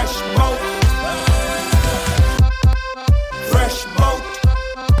 fresh mouth, fresh mouth,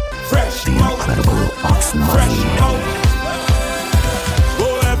 fresh mouth, fresh mouth. Go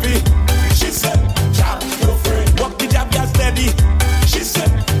heavy, she said, jab your friend. Walk the jab, you're steady. She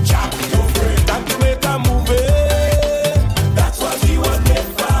said, jab your friend. Time to make a move. That's what he was made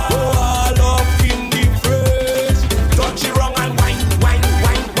for. Go all up in the face. Touch it wrong and wine.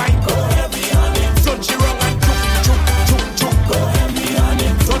 Go heavy on it. Touch it wrong and chook. Go heavy on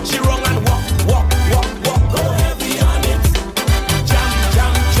it. Touch it wrong and walk. Go heavy on it.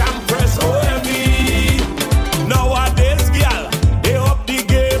 Jam, press so heavy. Nowadays, girl, they up the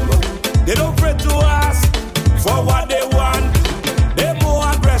game. They don't afraid to ask for what they want. They're more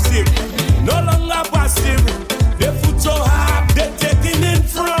aggressive, no longer passive. They foot so hard, they're taking in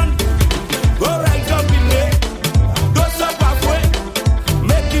front. Go right up in there, don't stop halfway.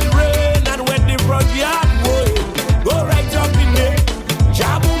 Make it rain and wet the front yard, boy. Go right up in there,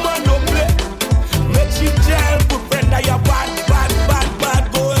 jab woman no play. Make she tell good friend that you're bad.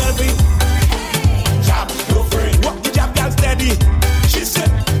 Go heavy. Jab your friend. Walk the jab, girl, steady. She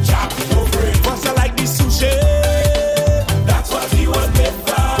said, jab your friend. Bust her like the sushi. That's what he was made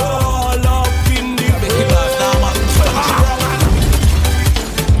for. All up in the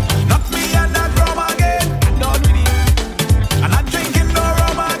knock me and that rum again. I'm not drinking no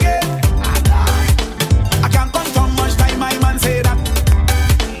rum again. I can't count how much time my man say that.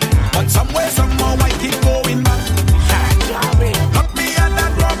 But somewhere, somehow I keep going back. Knock me and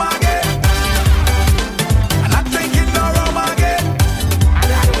that rum again. I'm not drinking no rum again.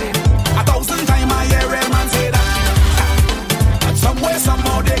 1,000 times I hear a man say that. But somewhere,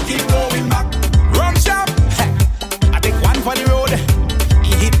 somehow they keep going back. Rum shop, I take one for the road.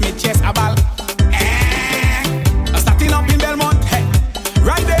 He hit me chest a ball. I'm starting up in Belmont.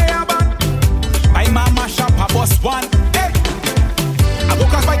 Right there about my mama shop a bus one. I go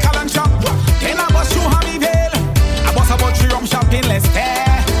cross by Callan shop. Then I bus through Hamivale. I bus about 3 rum shop in Leicester.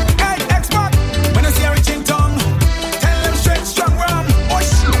 Hey, expert, when you see a reaching tongue, tell them straight strong rum. Oh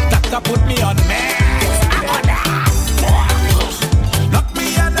shit, that put me on max. Knock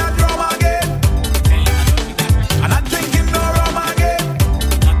me and that rum again. I'm not drinking no rum again.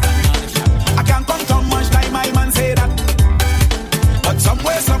 I can't count how much time my man say that. But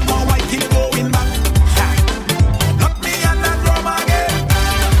somewhere, somehow I keep going back. Knock me and that rum again.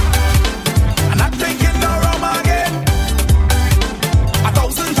 I'm not drinking no rum again.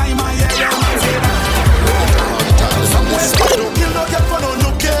 1,000 times I hear a man say that. Somewhere, you don't get for no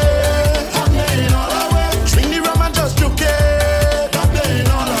look it. Drink the rum and just look it.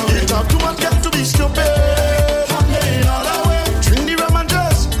 You talk too much, get to be stupid. Drink the rum and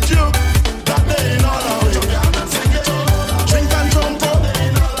just joke. Drink and jump up.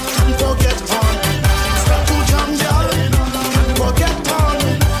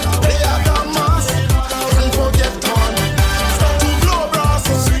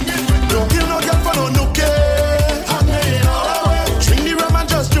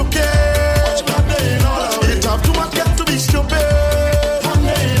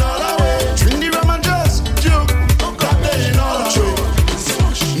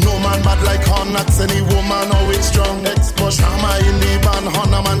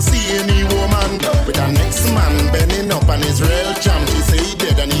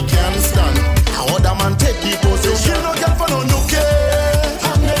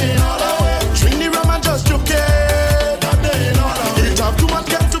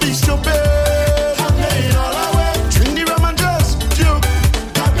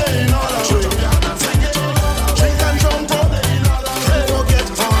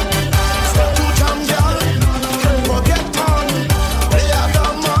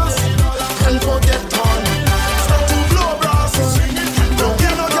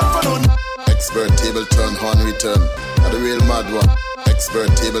 return. Are the real mad one.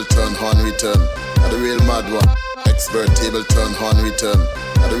 Expert table turn horn return. Are the real mad one. Expert table turn horn return.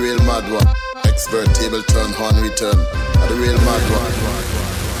 Are the real mad one. Expert table turn horn return. Are the real mad one.